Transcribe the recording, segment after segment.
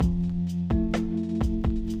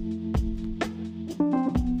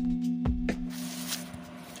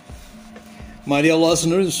My dear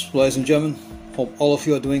listeners, ladies and gentlemen, hope all of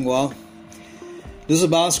you are doing well. This is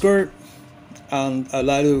Bhaskar, and I'd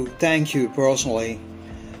like to thank you personally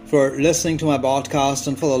for listening to my podcast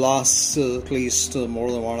and for the last at least more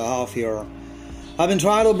than 1.5 years. I've been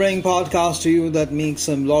trying to bring podcasts to you that makes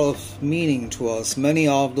a lot of meaning to us. Many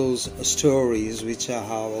of those stories which I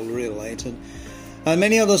have already related, and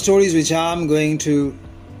many of the stories which I'm going to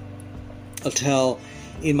tell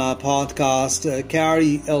in my podcast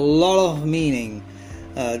carry a lot of meaning.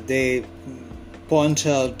 They point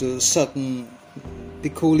out to certain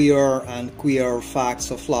peculiar and queer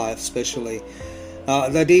facts of life, especially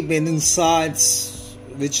the deep insights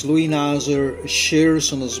which Louis Nasr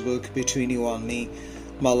shares in his book Between You and Me,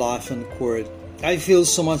 My Life in Court. I feel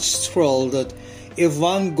so much thrilled that if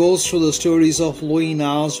one goes through the stories of Louis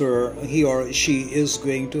Nasr, he or she is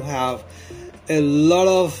going to have a lot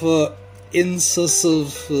of incisive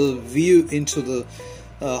view into the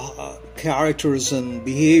characters and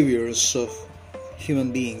behaviors of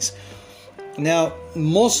human beings. Now,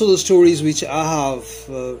 most of the stories which I have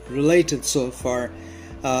related so far,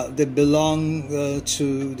 they belong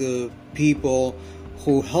to the people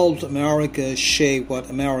who helped America shape what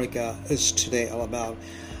America is today all about.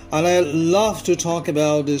 And I love to talk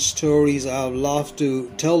about these stories. I love to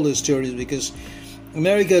tell these stories because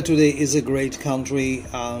America today is a great country,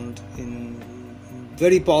 and in a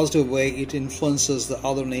very positive way it influences the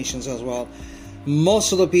other nations as well.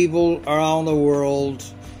 Most of the people around the world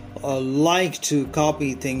like to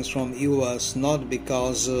copy things from US, not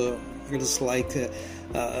because it is like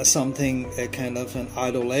something kind of an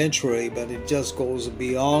idolatry, but it just goes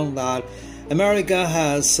beyond that. America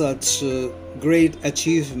has such great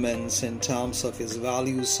achievements in terms of its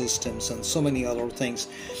value systems and so many other things,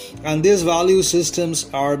 and these value systems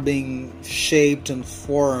are being shaped and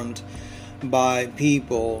formed by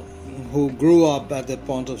people who grew up at the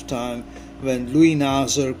point of time when Louis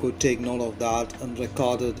Nasr could take note of that and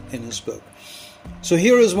record it in his book. So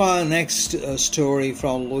here is my next story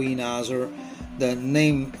from Louis Nasr. The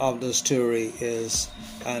name of the story is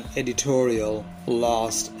An Editorial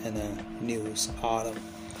Lost in a News Autumn.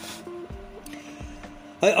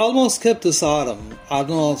 I almost skipped this autumn. I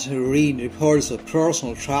do not read reports of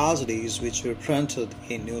personal tragedies which were printed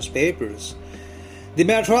in newspapers. They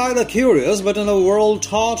may try the curious, but in a world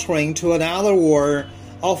tottering to another war,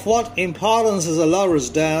 of what importance is a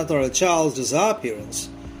lover's death or a child's disappearance?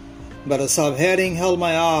 But a subheading held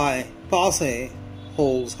my eye. Posse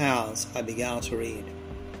holds hands. I began to read.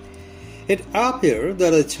 It appeared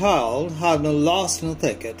that a child had been lost in a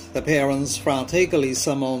thicket. The parents frantically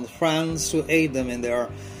summoned friends to aid them in their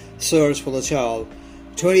search for the child.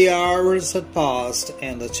 20 hours had passed,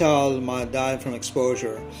 and the child might die from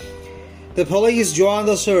exposure. The police joined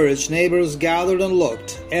the search. Neighbors gathered and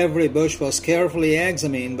looked. Every bush was carefully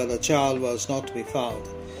examined, but the child was not to be found.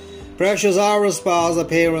 Precious hours passed. The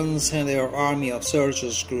parents and their army of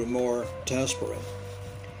searchers grew more desperate.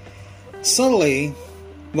 Suddenly,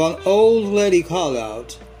 one old lady called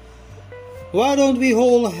out, "Why don't we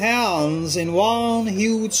hold hands in one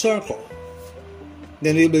huge circle?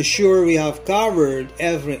 Then we'll be sure we have covered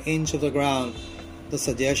every inch of the ground." The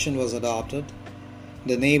suggestion was adopted.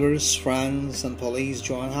 The neighbors, friends, and police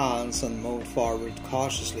joined hands and moved forward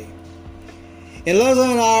cautiously. In less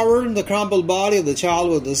than an hour, the crumpled body of the child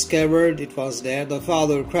was discovered. It was dead. The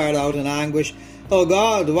father cried out in anguish, "Oh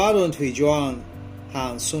God, why don't we join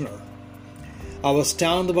hands sooner?" I was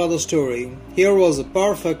stunned by the story. Here was a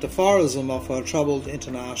perfect aphorism of a troubled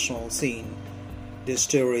international scene. This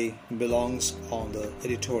story belongs on the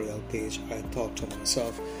editorial page, I thought to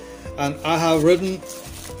myself. And I have written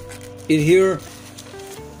it here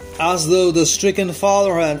as though the stricken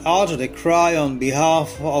father had uttered a cry on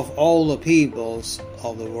behalf of all the peoples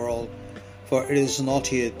of the world, for it is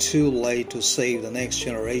not yet too late to save the next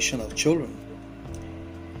generation of children.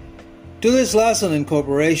 To this lesson in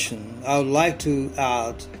cooperation, I would like to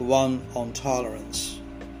add one on tolerance.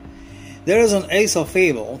 There is an Aesop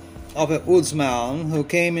fable of a woodsman who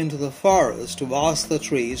came into the forest to ask the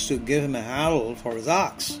trees to give him a handle for his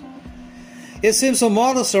axe. It seems so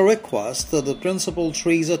modest a request that the principal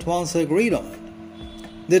trees at once agreed on it.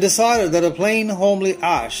 They decided that a plain, homely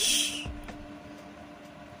ash,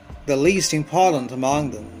 the least important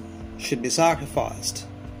among them, should be sacrificed.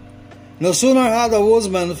 No sooner had the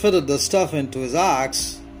woodsman fitted the stuff into his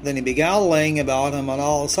axe than he began laying about him on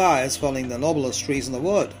all sides, felling the noblest trees in the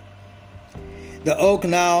wood. The oak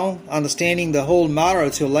now, understanding the whole matter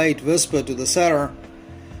too late, whispered to the cedar,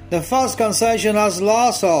 "The first concession has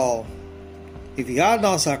lost all. If we had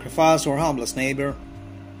not sacrificed our humblest neighbor,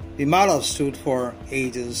 we might have stood for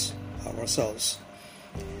ages ourselves."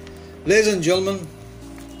 Ladies and gentlemen,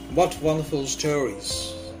 What wonderful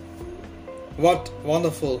stories. What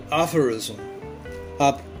wonderful aphorism.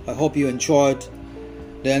 I hope you enjoyed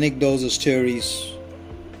the anecdotes of stories.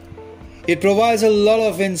 It provides a lot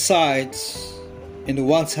of insights into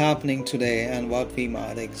what's happening today and what we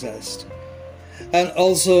might exist. And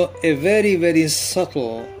also a very, very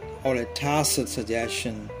subtle or a tacit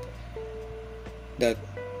suggestion that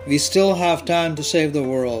we still have time to save the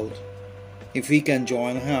world if we can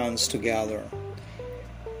join hands together.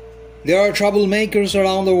 There are troublemakers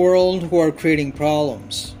around the world who are creating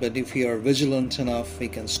problems, but if we are vigilant enough, we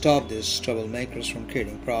can stop these troublemakers from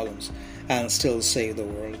creating problems and still save the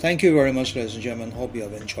world. Thank you very much, ladies and gentlemen. Hope you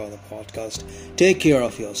have enjoyed the podcast. Take care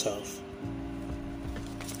of yourself.